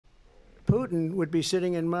Putin would be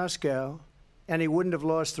sitting in Moscow, and he wouldn't have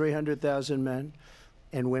lost 300,000 men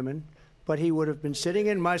and women, but he would have been sitting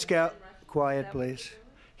in Moscow. Quiet, please.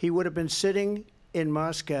 He would have been sitting in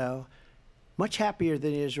Moscow, much happier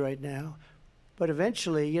than he is right now. But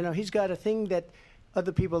eventually, you know, he's got a thing that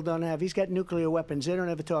other people don't have. He's got nuclear weapons. They don't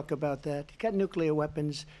ever talk about that. He's got nuclear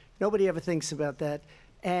weapons. Nobody ever thinks about that.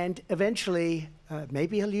 And eventually,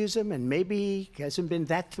 maybe he'll use them, and maybe he hasn't been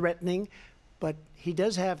that threatening, but he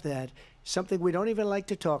does have that. Something we don't even like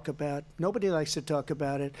to talk about. Nobody likes to talk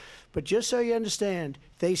about it. But just so you understand,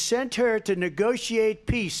 they sent her to negotiate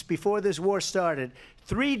peace before this war started.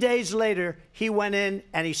 3 days later, he went in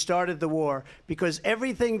and he started the war because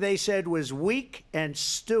everything they said was weak and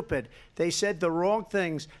stupid. They said the wrong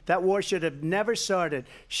things. That war should have never started.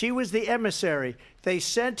 She was the emissary. They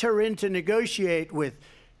sent her in to negotiate with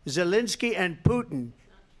Zelenskyy and Putin,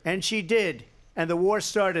 and she did. And the war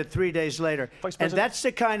started 3 days later. And that's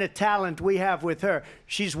the kind of talent we have with her.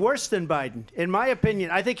 She's worse than Biden. In my opinion,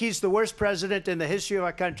 I think he's the worst president in the history of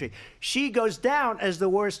our country. She goes down as the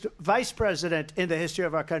worst vice president in the history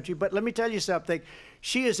of our country. But let me tell you something.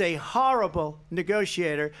 She is a horrible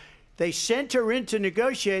negotiator. They sent her in to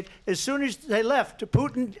negotiate. As soon as they left,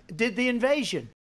 Putin did the invasion.